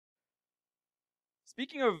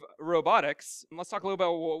Speaking of robotics, let's talk a little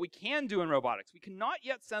about what we can do in robotics. We cannot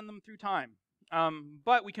yet send them through time,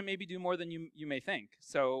 but we can maybe do more than you may think.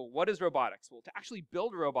 So what is robotics? Well, to actually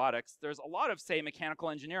build robotics, there's a lot of, say, mechanical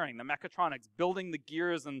engineering, the mechatronics, building the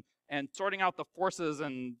gears and sorting out the forces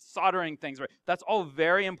and soldering things. Right? That's all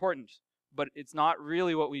very important, but it's not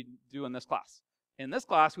really what we do in this class. In this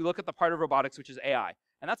class, we look at the part of robotics which is AI,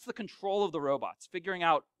 and that's the control of the robots, figuring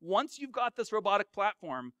out, once you've got this robotic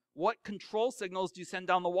platform, what control signals do you send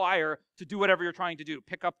down the wire to do whatever you're trying to do,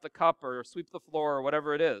 pick up the cup or sweep the floor or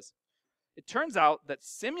whatever it is. It turns out that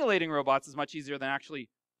simulating robots is much easier than actually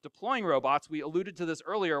deploying robots. We alluded to this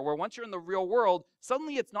earlier, where once you're in the real world,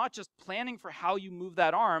 suddenly it's not just planning for how you move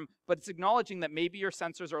that arm, but it's acknowledging that maybe your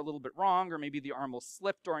sensors are a little bit wrong, or maybe the arm will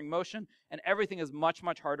slip during motion, and everything is much,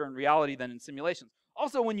 much harder in reality than in simulations.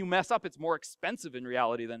 Also, when you mess up, it's more expensive in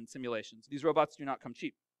reality than in simulations. These robots do not come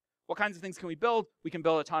cheap. What kinds of things can we build? We can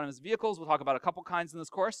build autonomous vehicles. We'll talk about a couple kinds in this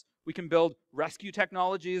course. We can build rescue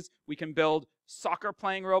technologies. We can build soccer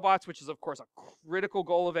playing robots, which is, of course, a critical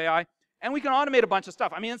goal of AI. And we can automate a bunch of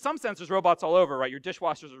stuff. I mean, in some sense, there's robots all over, right? Your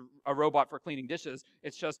dishwasher's a robot for cleaning dishes.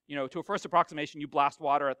 It's just, to a first approximation, you blast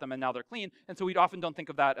water at them and now they're clean. And so we often don't think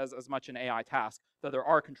of that as much an AI task, though there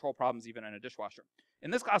are control problems even in a dishwasher.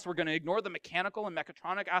 In this class, we're going to ignore the mechanical and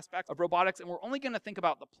mechatronic aspects of robotics, and we're only going to think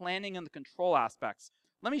about the planning and the control aspects.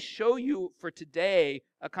 Let me show you for today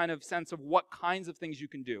a kind of sense of what kinds of things you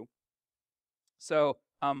can do. So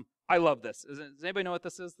I love this. Does anybody know what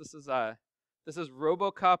this is? This is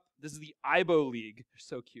RoboCup. This is the IBO League. They're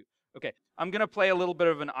so cute. Okay, I'm going to play a little bit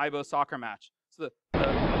of an IBO soccer match. So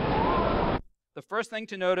the first thing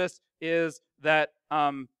to notice is that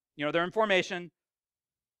they're in formation.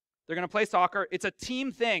 They're going to play soccer. It's a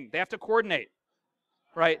team thing. They have to coordinate,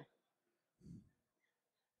 right?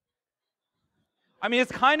 I mean,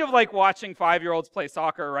 it's kind of like watching 5-year-olds play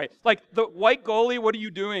soccer, right? Like, the white goalie, what are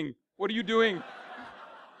you doing? What are you doing?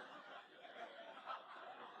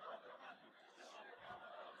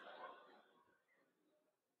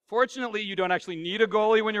 Fortunately, you don't actually need a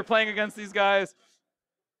goalie when you're playing against these guys.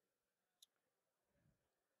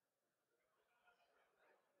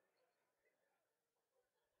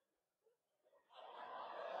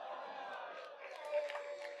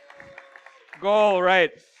 Goal,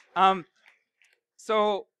 right.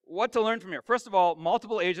 So what to learn from here? First of all,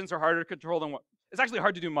 multiple agents are harder to control than what... It's actually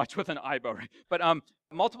hard to do much with an IBO, right? But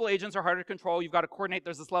multiple agents are harder to control. You've got to coordinate.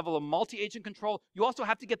 There's this level of multi-agent control. You also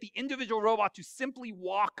have to get the individual robot to simply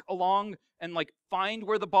walk along and find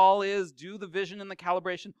where the ball is, do the vision and the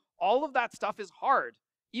calibration. All of that stuff is hard,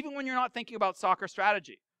 even when you're not thinking about soccer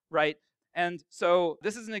strategy, right? And so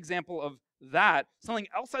this is an example of that. Something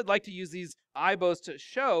else I'd like to use these IBOs to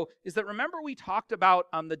show is that, remember we talked about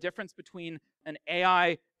the difference between an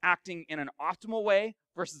AI acting in an optimal way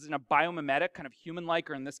versus in a biomimetic, kind of human-like,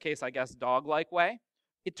 or in this case, I guess, dog-like way.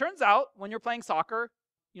 It turns out, when you're playing soccer,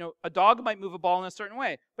 a dog might move a ball in a certain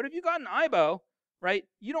way. But if you've got an IBO, right,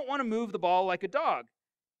 you don't want to move the ball like a dog.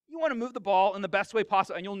 You want to move the ball in the best way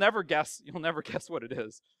possible, and you'll never guess what it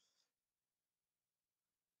is.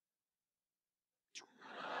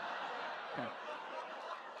 Okay.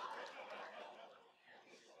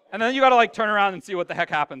 And then you got to turn around and see what the heck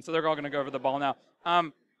happened. So they're all going to go over the ball now.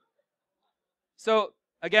 So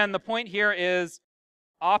again, the point here is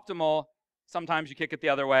optimal. Sometimes you kick it the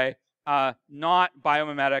other way, not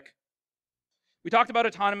biomimetic. We talked about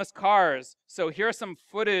autonomous cars. So here's some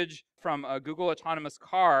footage from a Google autonomous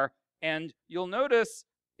car, and you'll notice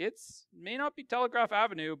it may not be Telegraph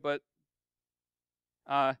Avenue, but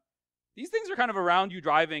these things are kind of around you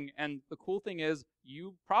driving, and the cool thing is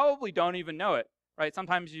you probably don't even know it, right?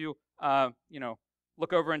 Sometimes you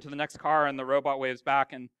look over into the next car and the robot waves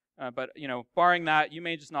back, and but barring that, you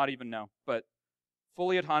may just not even know. But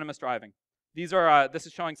fully autonomous driving. These are this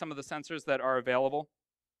is showing some of the sensors that are available.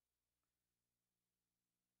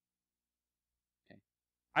 Okay.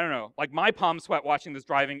 I don't know, my palms sweat watching this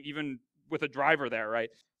driving, even with a driver there,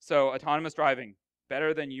 right? So autonomous driving,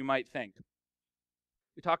 better than you might think.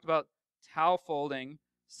 We talked about tau folding,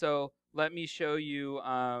 so let me show you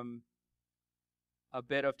a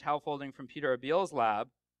bit of tau folding from Peter Abiel's lab.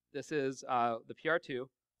 This is the PR2,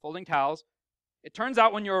 folding towels. It turns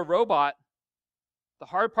out when you're a robot, the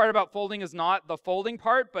hard part about folding is not the folding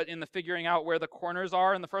part, but in the figuring out where the corners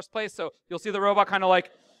are in the first place. So you'll see the robot kind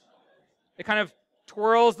of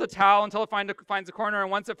twirls the towel until it finds a corner, and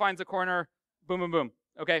once it finds a corner, boom, boom, boom,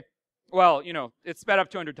 okay? Well, it's sped up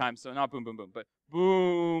 200 times, so not boom, boom, boom, but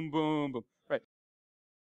boom, boom, boom, right?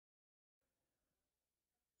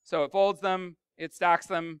 So it folds them, it stacks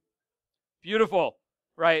them. Beautiful,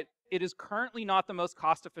 right? It is currently not the most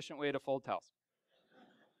cost-efficient way to fold towels.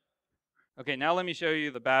 Okay, now let me show you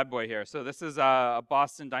the bad boy here. So this is a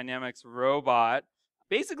Boston Dynamics robot.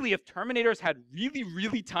 Basically, if Terminators had really,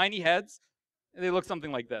 really tiny heads, they look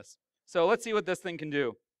something like this. So let's see what this thing can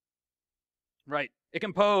do. Right, it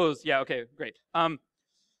can pose. Yeah, okay, great.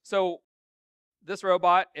 So this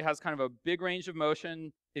robot, it has kind of a big range of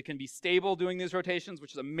motion. It can be stable doing these rotations,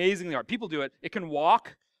 which is amazingly hard. People do it. It can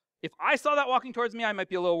walk. If I saw that walking towards me, I might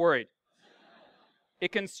be a little worried.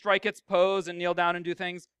 It can strike its pose and kneel down and do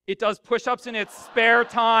things. It does push-ups in its spare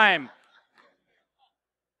time.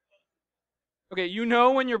 Okay, you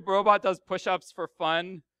know when your robot does push-ups for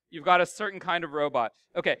fun, you've got a certain kind of robot.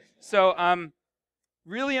 Okay, so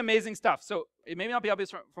really amazing stuff. So it may not be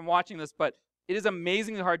obvious from watching this, but it is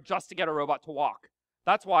amazingly hard just to get a robot to walk.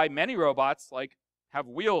 That's why many robots like have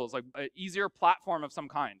wheels, like an easier platform of some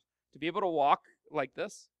kind. To be able to walk like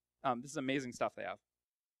this, this is amazing stuff they have.